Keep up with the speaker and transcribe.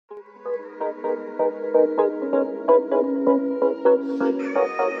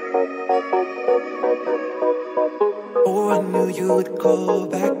Oh, I knew you would call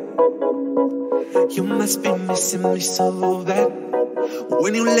back. You must be missing me so bad.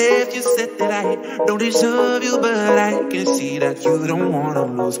 When you left, you said that I don't deserve you, but I can see that you don't wanna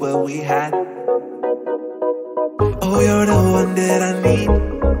lose what we had. Oh, you're the one that I need.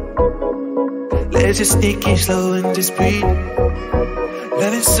 Let's just take it slow and just breathe.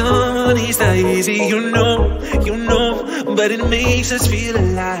 Loving someone is not easy, you know, but it makes us feel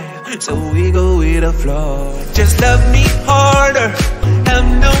alive, so we go with the flow. Just love me harder, have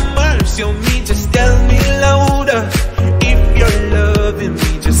no mercy on me, just tell me louder. If you're loving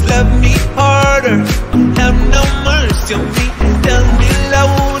me, just love me harder, have no mercy on me, tell me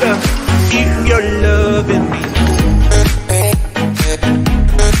louder. If you're loving me.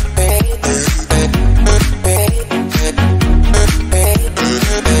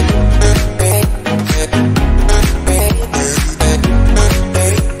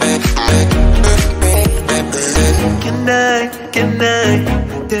 Can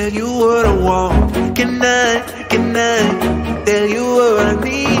I tell you what I want? Can I tell you what I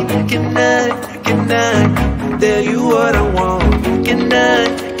need? Can I tell you what I want? Can I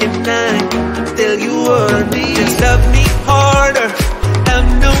tell you what I need? Just love me harder, have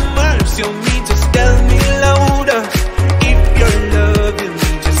no mercy on me, just tell me louder. If you're loving me,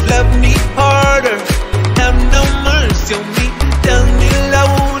 just love me harder, have no mercy on me, tell me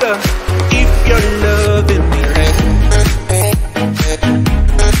louder. If you're loving me.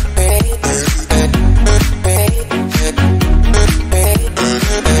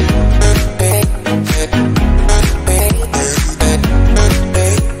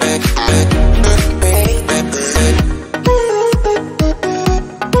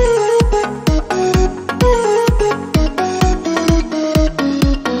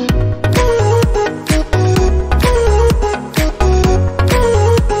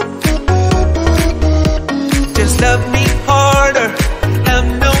 Love me harder, have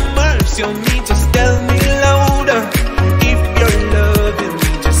no mercy on me, just tell me louder. If you're loving me,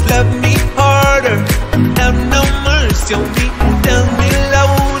 just love me harder, have no mercy on me, tell me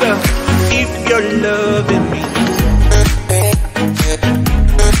louder. If you're loving me.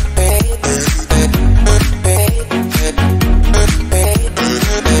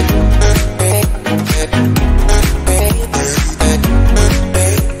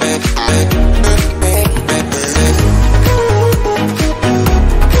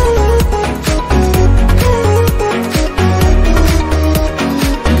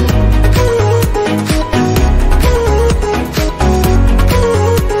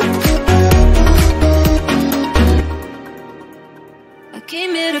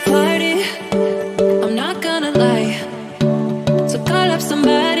 Came here to party, I'm not gonna lie. So call up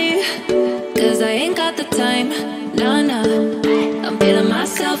somebody, cause I ain't got the time. Nah, I'm feeling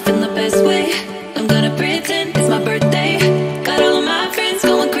myself in the best way. I'm gonna pretend it's my birthday. Got all of my friends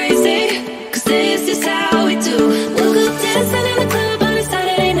going crazy, cause this is how we do. We'll go dancing in the club on a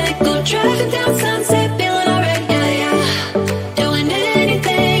Saturday night. Go driving down Sunset, feeling alright, yeah. Doing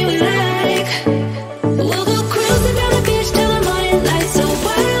anything we like. We'll go cruising down the beach till the morning light. So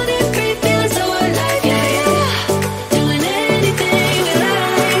wild and free, feeling so alive, yeah. Doing anything we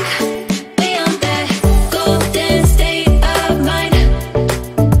like. We on that golden state of mind.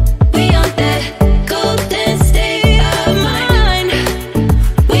 We on that golden state of mind.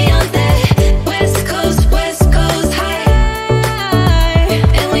 We on that West Coast high.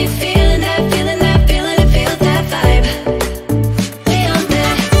 And we feeling that, feel that vibe. We on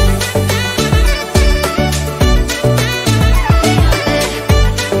that.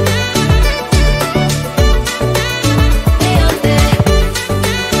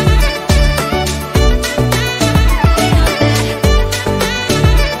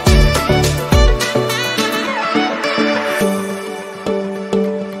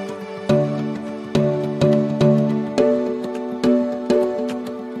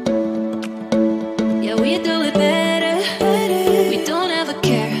 Yeah, we do it better. We don't ever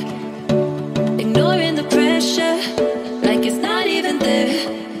care. Ignoring the pressure, like it's not even there.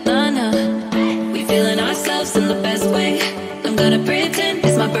 Nah. We feeling ourselves in the best way. I'm gonna pretend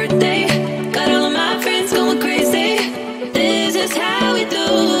it's my birthday. Got all of my friends going crazy. This is how we do.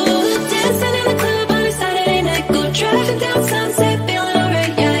 Dancing in the club on a Saturday night. Go driving down Sunset, feeling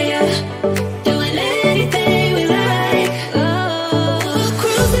alright, yeah. Doing anything we like. Oh,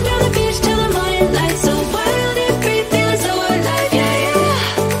 cruising down the beach till the morning light. So wild and free, feeling so alive, yeah.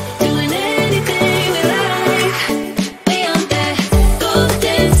 Doing anything we like. We on that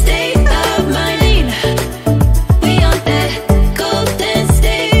golden state of mind. We on that golden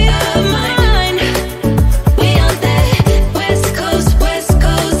state of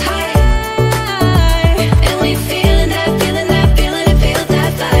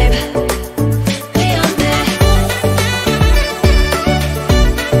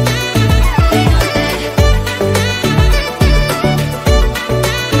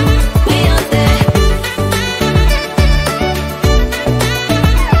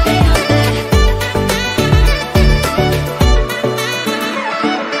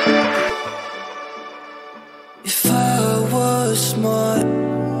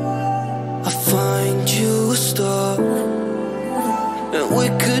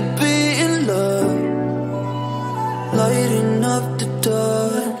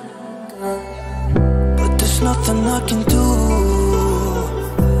I can do.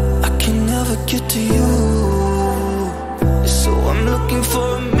 I can never get to you. So I'm looking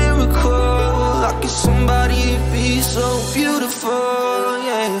for a miracle. Like it's somebody be so beautiful,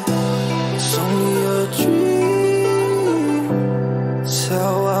 yeah. It's only a dream. It's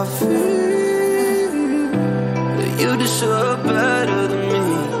how I feel. But you deserve better than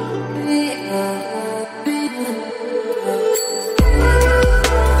me.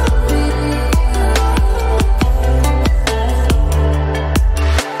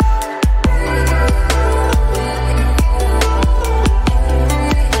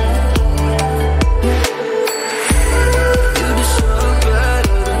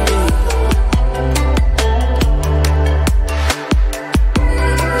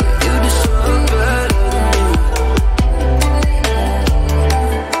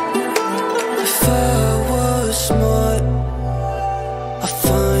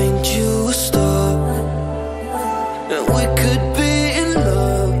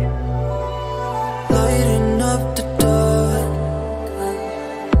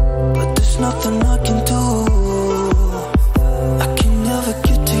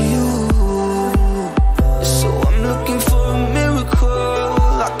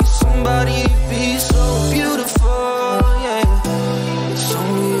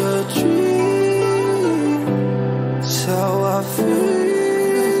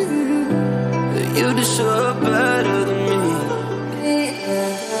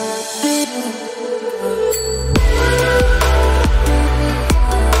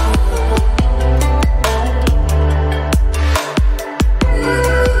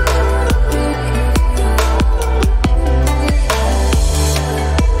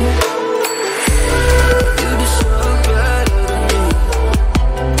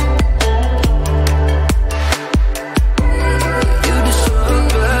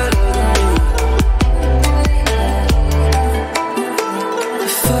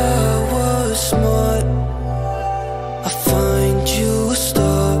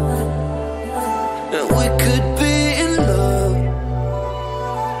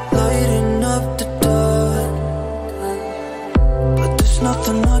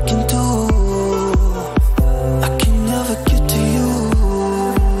 Nothing I can do.